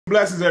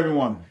Blessings,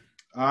 everyone.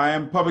 I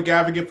am public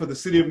advocate for the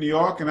city of New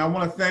York, and I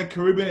want to thank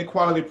Caribbean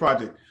Equality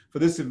Project for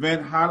this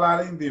event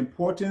highlighting the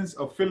importance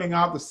of filling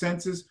out the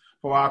census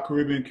for our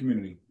Caribbean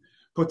community,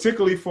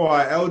 particularly for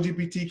our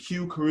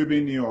LGBTQ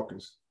Caribbean New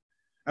Yorkers.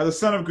 As a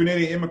son of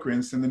Grenadian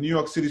immigrants and the New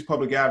York City's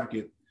public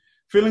advocate,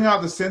 filling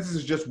out the census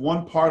is just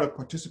one part of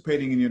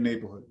participating in your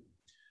neighborhood.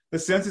 The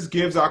census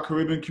gives our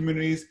Caribbean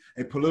communities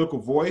a political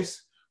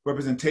voice,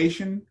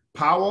 representation,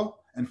 power,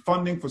 and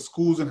funding for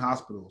schools and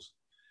hospitals.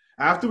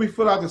 After we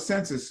fill out the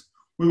census,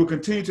 we will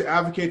continue to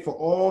advocate for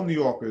all New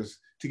Yorkers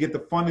to get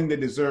the funding they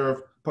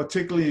deserve,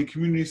 particularly in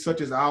communities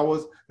such as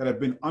ours that have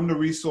been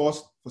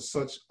under-resourced for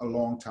such a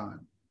long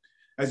time.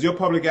 As your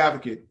public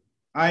advocate,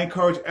 I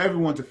encourage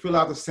everyone to fill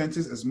out the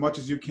census as much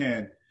as you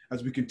can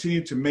as we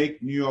continue to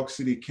make New York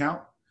City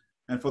count.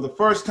 And for the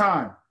first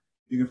time,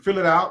 you can fill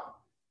it out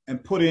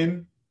and put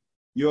in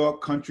your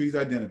country's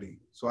identity.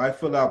 So I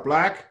filled out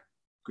Black,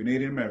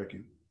 Grenadian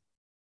American.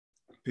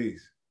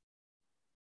 Peace.